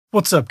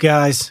What's up,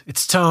 guys?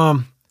 It's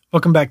Tom.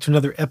 Welcome back to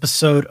another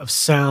episode of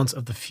Sounds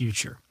of the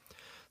Future.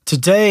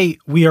 Today,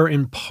 we are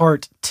in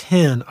part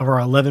 10 of our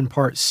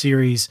 11-part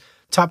series,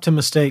 Top 10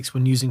 Mistakes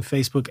When Using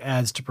Facebook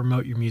Ads to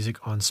Promote Your Music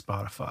on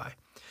Spotify.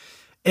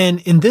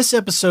 And in this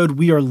episode,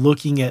 we are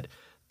looking at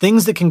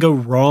things that can go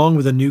wrong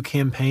with a new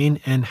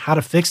campaign and how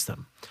to fix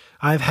them.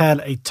 I've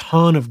had a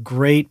ton of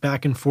great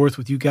back and forth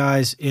with you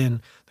guys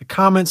in the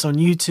comments on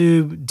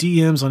YouTube,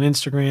 DMs on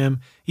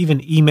Instagram,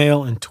 even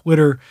email and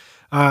Twitter,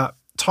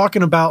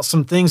 talking about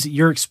some things that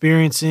you're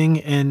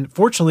experiencing. And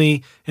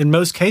fortunately, in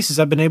most cases,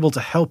 I've been able to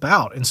help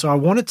out. And so I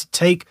wanted to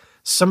take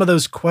some of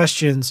those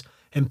questions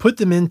and put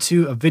them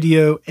into a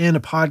video and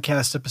a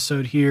podcast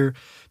episode here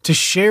to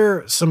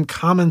share some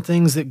common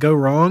things that go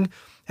wrong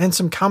and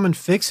some common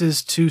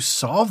fixes to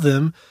solve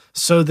them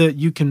so that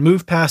you can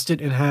move past it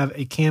and have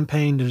a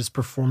campaign that is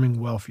performing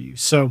well for you.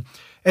 So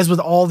as with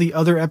all the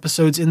other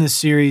episodes in this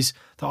series,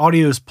 the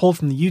audio is pulled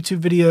from the YouTube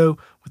video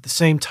with the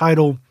same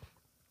title.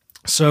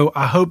 So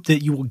I hope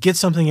that you will get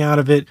something out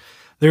of it.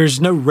 There's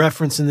no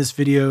reference in this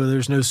video.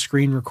 There's no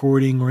screen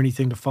recording or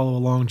anything to follow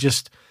along,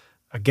 just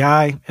a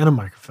guy and a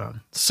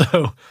microphone.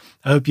 So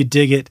I hope you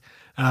dig it.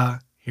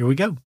 Here we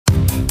go.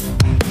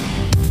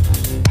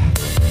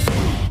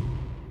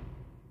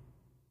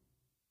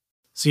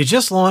 So you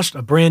just launched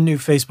a brand new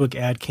Facebook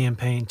ad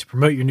campaign to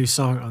promote your new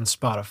song on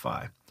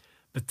Spotify,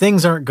 but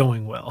things aren't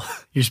going well.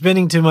 You're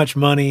spending too much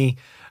money.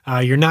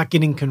 You're not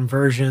getting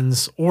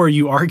conversions, or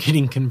you are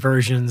getting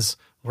conversions,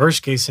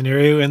 worst case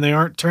scenario, and they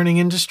aren't turning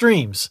into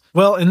streams.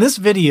 Well, in this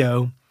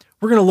video,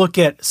 we're going to look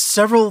at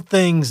several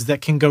things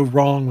that can go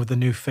wrong with the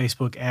new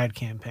Facebook ad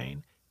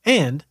campaign,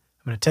 and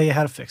I'm going to tell you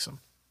how to fix them.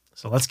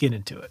 So let's get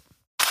into it.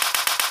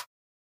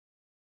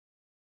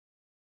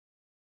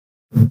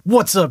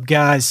 What's up,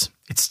 guys?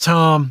 It's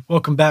Tom.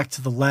 Welcome back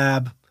to the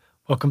lab.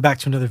 Welcome back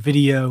to another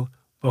video.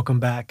 Welcome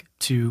back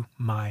to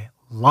my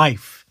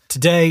life.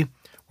 Today,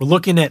 we're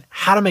looking at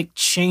how to make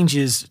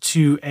changes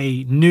to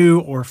a new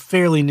or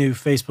fairly new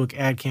Facebook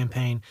ad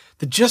campaign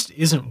that just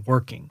isn't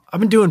working. I've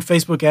been doing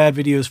Facebook ad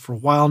videos for a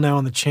while now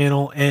on the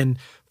channel, and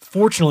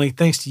fortunately,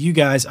 thanks to you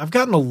guys, I've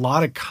gotten a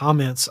lot of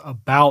comments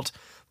about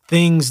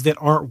things that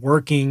aren't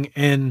working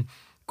and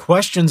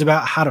questions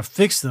about how to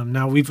fix them.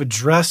 Now, we've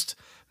addressed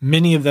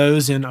many of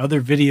those in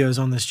other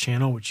videos on this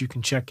channel, which you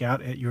can check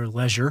out at your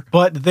leisure,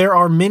 but there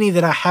are many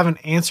that I haven't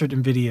answered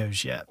in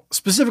videos yet.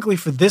 Specifically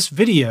for this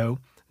video,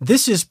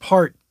 this is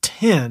part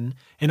 10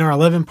 in our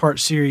 11-part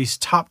series,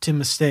 Top 10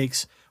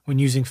 Mistakes When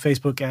Using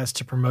Facebook Ads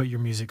to Promote Your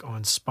Music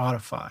on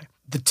Spotify.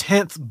 The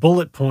 10th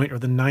bullet point, or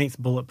the 9th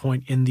bullet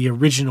point in the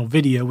original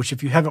video, which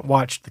if you haven't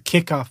watched the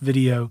kickoff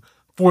video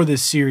for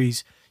this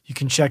series, you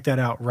can check that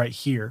out right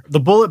here. The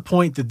bullet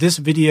point that this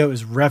video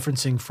is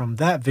referencing from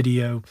that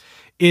video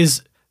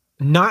is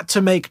not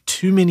to make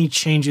too many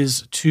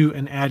changes to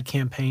an ad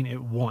campaign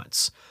at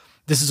once.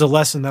 This is a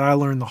lesson that I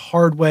learned the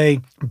hard way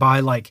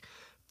by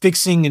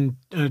fixing and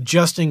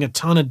adjusting a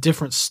ton of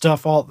different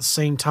stuff all at the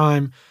same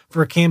time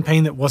for a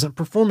campaign that wasn't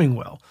performing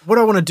well. What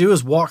I want to do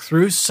is walk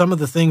through some of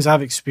the things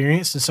I've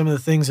experienced and some of the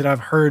things that I've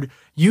heard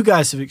you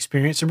guys have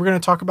experienced, and we're going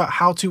to talk about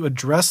how to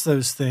address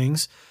those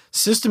things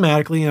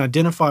systematically and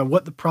identify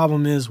what the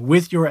problem is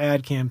with your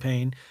ad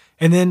campaign,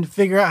 and then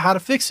figure out how to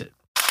fix it.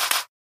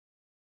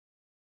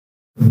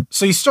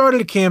 So you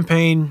started a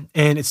campaign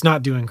and it's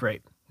not doing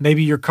great.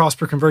 Maybe your cost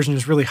per conversion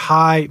is really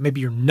high.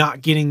 Maybe you're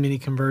not getting many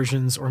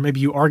conversions, or maybe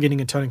you are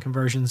getting a ton of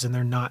conversions and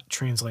they're not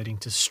translating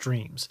to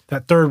streams.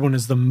 That third one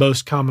is the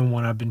most common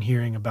one I've been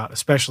hearing about,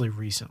 especially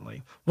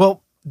recently.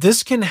 Well,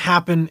 this can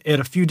happen at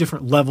a few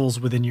different levels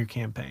within your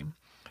campaign.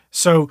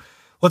 So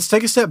let's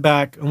take a step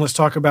back and let's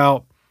talk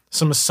about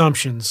some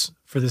assumptions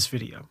for this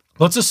video.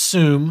 Let's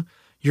assume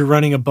you're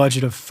running a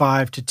budget of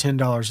 $5 to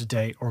 $10 a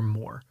day or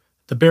more,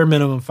 the bare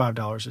minimum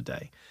 $5 a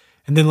day.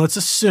 And then let's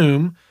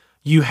assume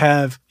you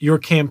have your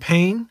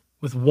campaign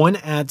with one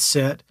ad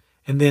set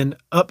and then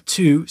up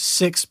to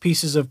 6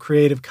 pieces of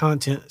creative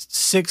content,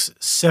 6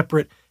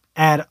 separate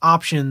ad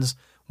options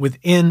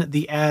within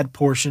the ad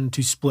portion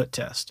to split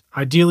test.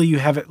 Ideally, you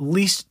have at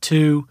least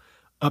 2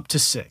 up to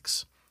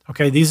 6.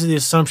 Okay, these are the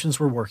assumptions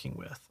we're working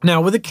with.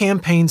 Now, with a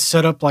campaign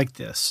set up like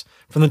this,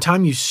 from the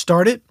time you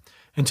start it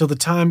until the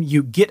time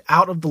you get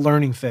out of the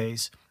learning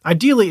phase,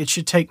 ideally, it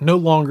should take no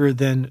longer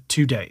than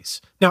 2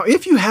 days. Now,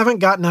 if you haven't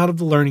gotten out of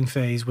the learning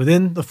phase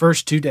within the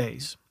first 2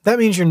 days, that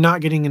means you're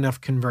not getting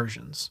enough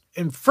conversions.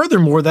 And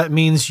furthermore, that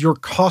means your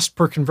cost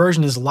per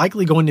conversion is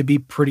likely going to be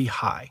pretty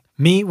high.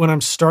 Me, when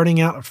I'm starting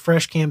out a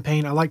fresh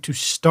campaign, I like to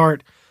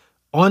start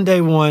on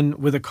day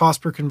one with a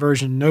cost per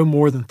conversion no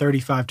more than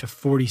 35 to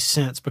 40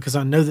 cents, because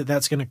I know that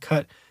that's going to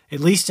cut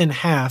at least in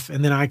half,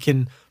 and then I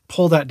can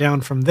pull that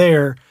down from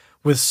there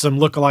with some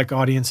lookalike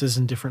audiences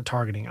and different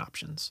targeting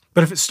options.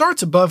 But if it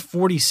starts above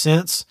 40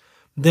 cents,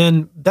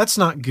 then that's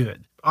not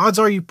good. Odds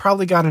are you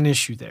probably got an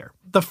issue there.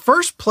 The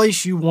first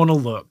place you want to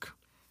look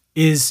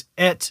is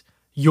at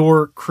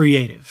your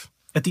creative,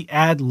 at the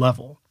ad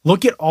level.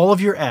 Look at all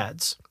of your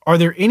ads. Are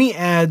there any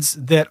ads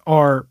that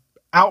are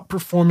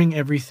outperforming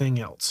everything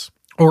else?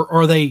 Or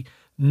are they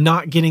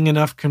not getting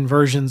enough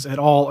conversions at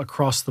all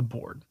across the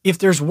board. If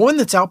there's one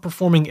that's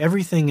outperforming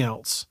everything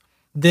else,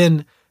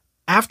 then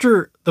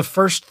after the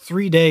first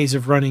 3 days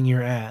of running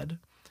your ad,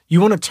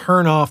 you want to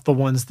turn off the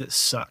ones that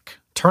suck.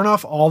 Turn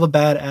off all the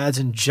bad ads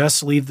and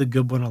just leave the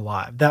good one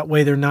alive. That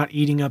way they're not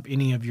eating up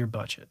any of your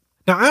budget.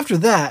 Now, after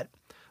that,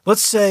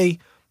 let's say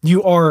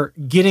you are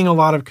getting a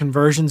lot of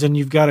conversions and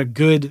you've got a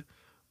good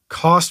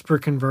cost per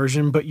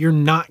conversion, but you're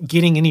not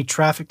getting any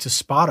traffic to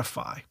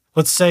Spotify.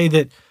 Let's say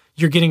that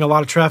you're getting a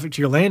lot of traffic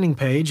to your landing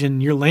page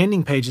and your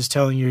landing page is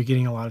telling you you're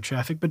getting a lot of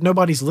traffic, but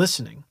nobody's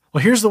listening.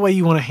 Well, here's the way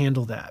you want to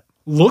handle that.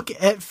 Look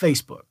at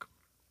Facebook.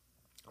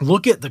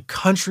 Look at the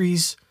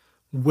countries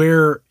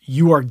where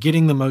you are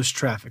getting the most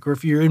traffic. Or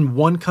if you're in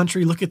one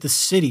country, look at the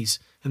cities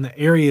and the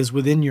areas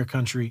within your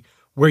country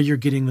where you're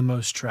getting the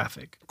most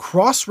traffic.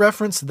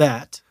 Cross-reference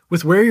that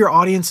with where your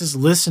audience is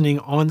listening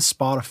on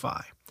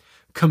Spotify.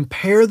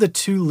 Compare the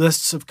two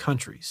lists of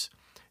countries.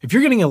 If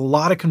you're getting a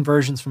lot of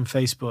conversions from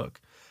Facebook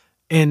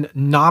and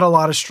not a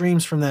lot of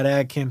streams from that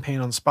ad campaign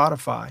on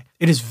Spotify,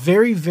 it is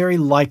very, very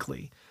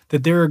likely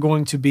that there are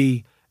going to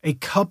be a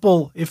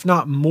couple, if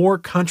not more,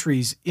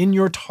 countries in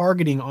your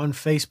targeting on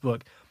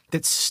Facebook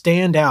that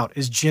stand out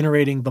as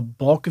generating the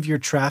bulk of your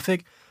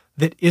traffic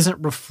that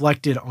isn't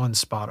reflected on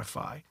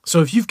Spotify.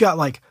 So if you've got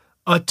like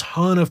a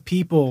ton of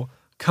people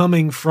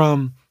coming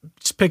from,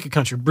 just pick a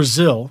country,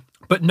 Brazil,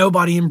 but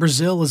nobody in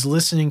Brazil is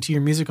listening to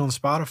your music on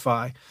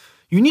Spotify,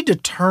 you need to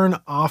turn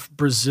off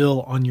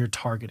Brazil on your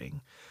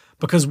targeting.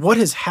 Because what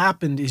has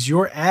happened is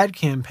your ad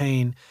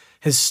campaign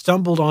has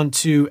stumbled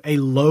onto a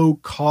low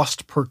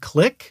cost per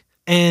click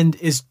and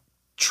is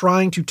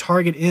trying to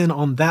target in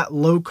on that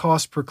low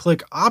cost per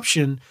click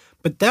option,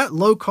 but that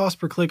low cost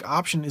per click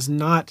option is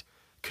not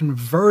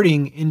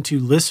converting into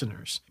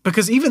listeners.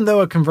 Because even though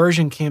a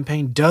conversion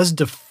campaign does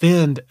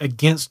defend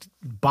against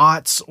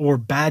bots or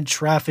bad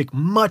traffic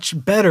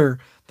much better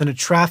than a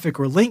traffic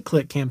or link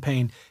click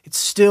campaign, it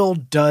still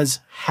does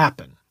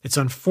happen. It's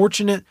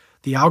unfortunate.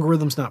 The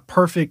algorithm's not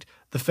perfect.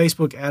 The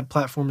Facebook ad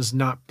platform is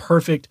not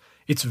perfect.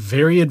 It's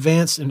very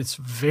advanced and it's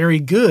very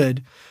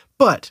good,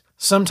 but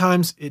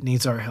sometimes it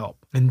needs our help.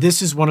 And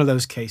this is one of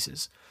those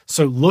cases.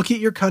 So look at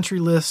your country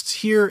lists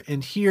here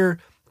and here,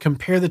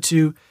 compare the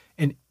two,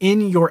 and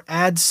in your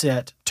ad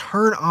set,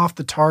 turn off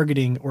the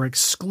targeting or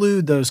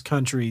exclude those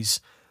countries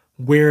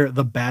where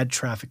the bad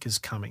traffic is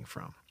coming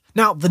from.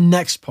 Now, the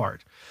next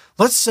part.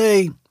 Let's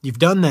say you've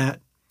done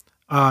that.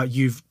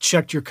 You've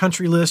checked your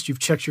country list. You've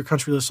checked your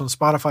country list on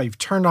Spotify. You've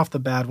turned off the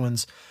bad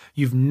ones.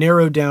 You've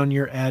narrowed down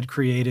your ad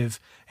creative,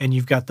 and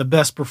you've got the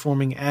best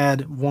performing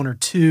ad, one or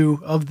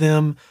two of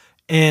them,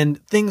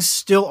 and things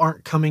still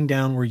aren't coming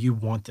down where you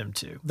want them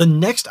to. The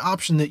next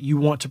option that you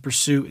want to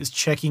pursue is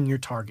checking your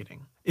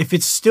targeting. If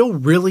it's still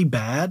really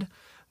bad,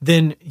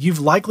 then you've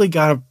likely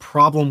got a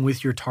problem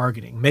with your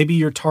targeting. Maybe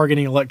you're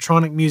targeting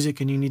electronic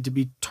music and you need to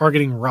be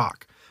targeting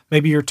rock.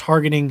 Maybe you're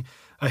targeting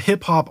a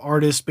hip hop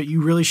artist, but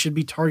you really should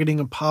be targeting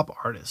a pop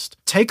artist.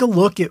 Take a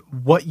look at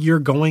what you're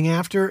going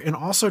after and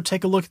also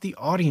take a look at the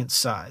audience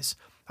size.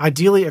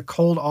 Ideally, a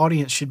cold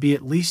audience should be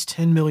at least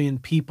 10 million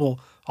people,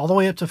 all the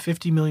way up to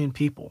 50 million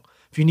people.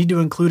 If you need to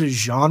include a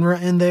genre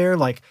in there,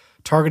 like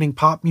targeting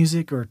pop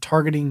music or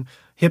targeting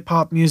hip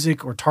hop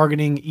music or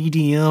targeting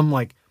EDM,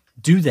 like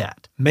do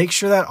that. Make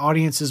sure that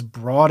audience is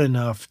broad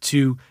enough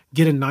to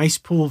get a nice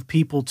pool of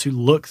people to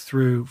look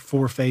through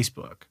for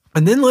Facebook.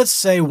 And then let's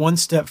say one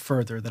step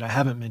further that I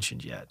haven't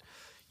mentioned yet.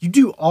 You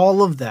do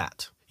all of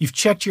that. You've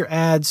checked your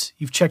ads,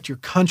 you've checked your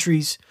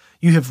countries,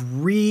 you have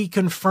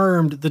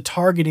reconfirmed the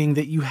targeting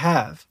that you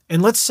have.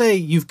 And let's say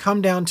you've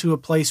come down to a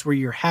place where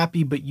you're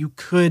happy, but you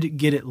could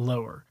get it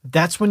lower.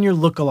 That's when your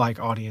lookalike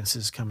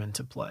audiences come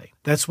into play.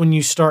 That's when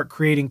you start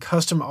creating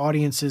custom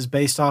audiences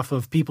based off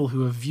of people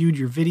who have viewed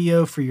your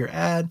video for your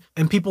ad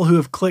and people who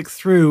have clicked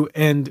through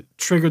and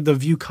triggered the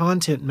view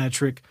content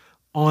metric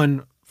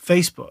on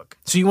Facebook.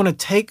 So you want to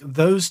take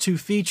those two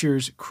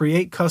features,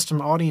 create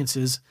custom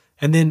audiences,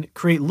 and then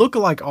create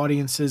lookalike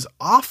audiences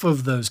off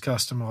of those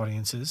custom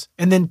audiences,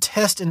 and then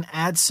test an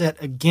ad set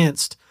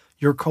against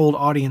your cold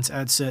audience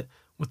ad set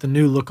with the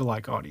new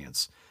lookalike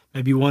audience.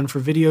 Maybe one for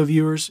video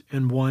viewers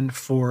and one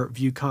for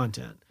view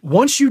content.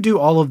 Once you do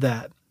all of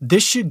that,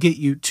 this should get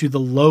you to the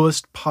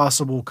lowest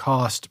possible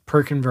cost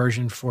per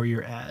conversion for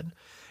your ad.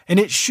 And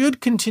it should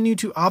continue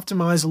to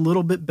optimize a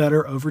little bit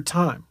better over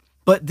time.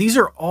 But these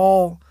are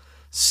all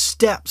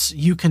steps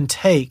you can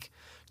take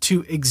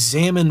to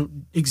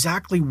examine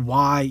exactly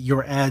why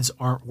your ads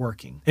aren't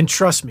working. And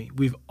trust me,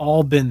 we've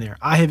all been there.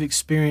 I have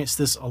experienced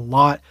this a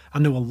lot. I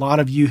know a lot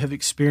of you have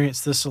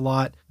experienced this a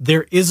lot.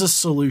 There is a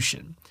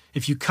solution.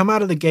 If you come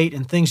out of the gate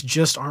and things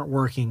just aren't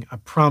working, I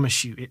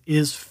promise you, it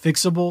is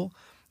fixable.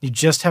 You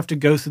just have to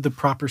go through the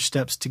proper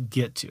steps to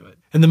get to it.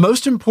 And the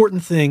most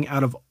important thing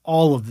out of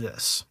all of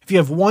this, if you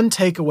have one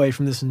takeaway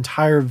from this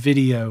entire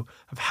video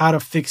of how to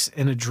fix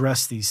and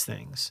address these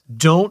things,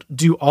 don't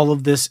do all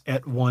of this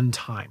at one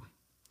time.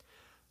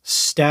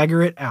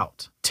 Stagger it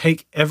out.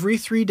 Take every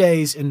 3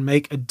 days and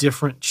make a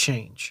different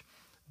change.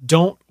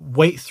 Don't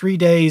wait 3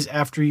 days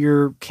after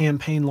your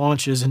campaign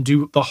launches and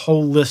do the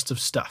whole list of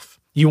stuff.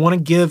 You want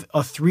to give a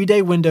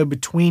 3-day window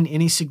between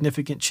any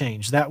significant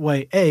change. That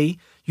way, A,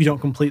 you don't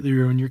completely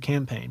ruin your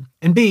campaign,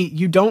 and B,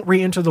 you don't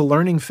re-enter the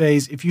learning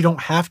phase if you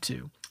don't have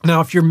to. Now,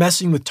 if you're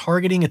messing with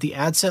targeting at the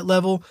ad set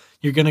level,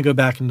 you're going to go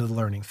back into the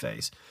learning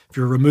phase. If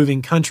you're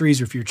removing countries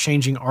or if you're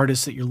changing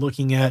artists that you're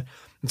looking at,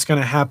 it's going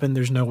to happen.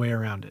 There's no way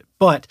around it.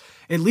 But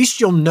at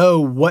least you'll know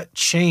what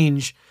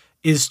change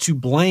is to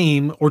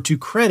blame or to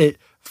credit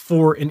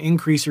for an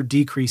increase or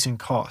decrease in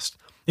cost.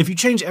 If you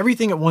change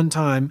everything at one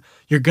time,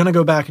 you're going to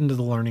go back into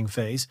the learning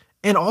phase.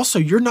 And also,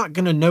 you're not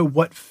going to know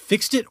what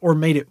fixed it or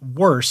made it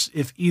worse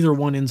if either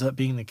one ends up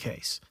being the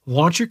case.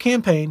 Launch your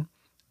campaign,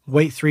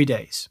 wait 3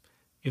 days.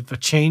 If a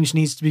change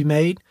needs to be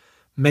made,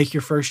 make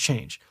your first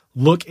change.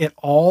 Look at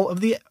all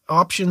of the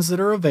options that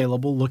are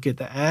available. Look at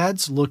the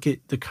ads, look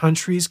at the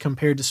countries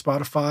compared to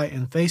Spotify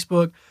and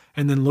Facebook,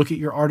 and then look at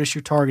your artist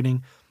you're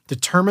targeting.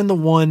 Determine the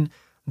one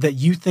that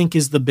you think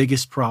is the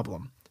biggest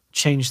problem.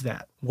 Change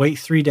that. Wait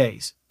 3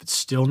 days. If it's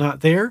still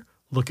not there,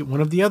 look at one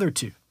of the other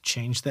two.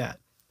 Change that.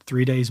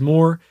 3 days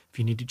more. If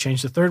you need to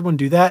change the third one,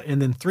 do that. And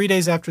then 3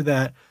 days after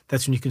that,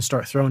 that's when you can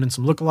start throwing in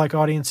some lookalike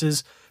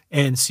audiences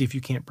and see if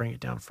you can't bring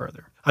it down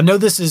further. I know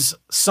this is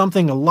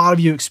something a lot of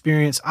you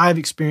experience. I've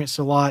experienced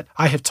a lot.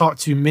 I have talked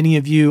to many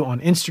of you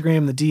on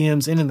Instagram, the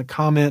DMs, and in the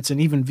comments,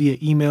 and even via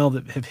email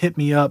that have hit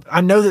me up.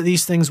 I know that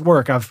these things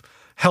work. I've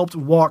helped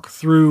walk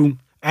through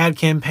ad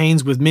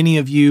campaigns with many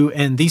of you,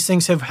 and these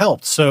things have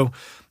helped. So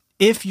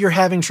if you're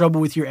having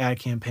trouble with your ad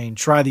campaign,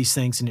 try these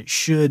things and it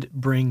should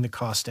bring the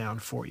cost down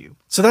for you.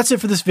 So that's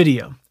it for this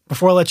video.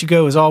 Before I let you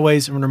go, as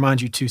always, I'm going to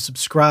remind you to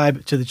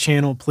subscribe to the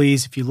channel,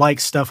 please. If you like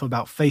stuff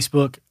about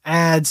Facebook,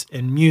 ads,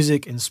 and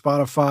music, and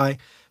Spotify,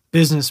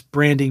 business,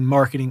 branding,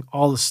 marketing,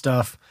 all the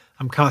stuff,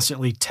 I'm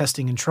constantly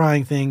testing and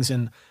trying things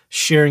and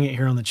sharing it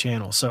here on the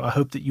channel. So I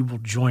hope that you will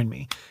join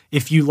me.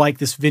 If you like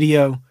this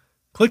video,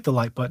 click the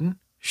like button,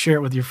 share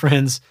it with your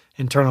friends,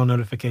 and turn on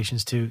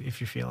notifications too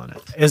if you're feeling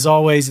it. As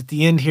always, at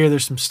the end here,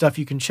 there's some stuff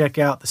you can check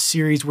out. The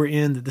series we're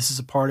in that this is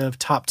a part of,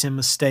 Top 10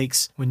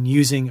 Mistakes When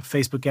Using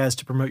Facebook Ads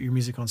to Promote Your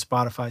Music on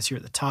Spotify, is here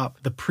at the top.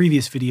 The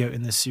previous video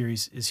in this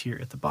series is here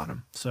at the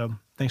bottom. So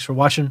thanks for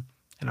watching,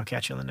 and I'll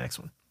catch you on the next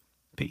one.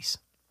 Peace.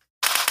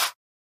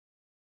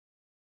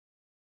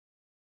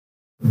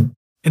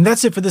 And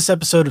that's it for this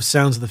episode of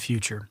Sounds of the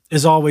Future.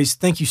 As always,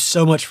 thank you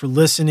so much for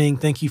listening.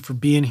 Thank you for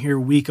being here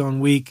week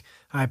on week.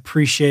 I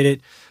appreciate it.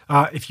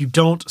 If you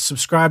don't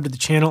subscribe to the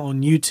channel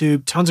on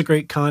YouTube, tons of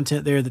great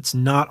content there that's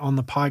not on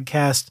the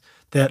podcast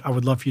that I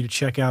would love for you to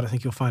check out. I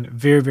think you'll find it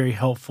very, very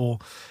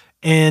helpful.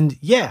 And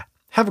yeah,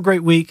 have a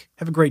great week.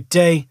 Have a great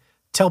day.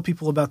 Tell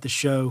people about the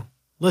show.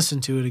 Listen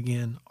to it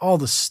again. All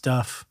the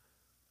stuff.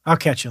 I'll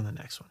catch you on the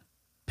next one.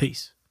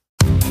 Peace.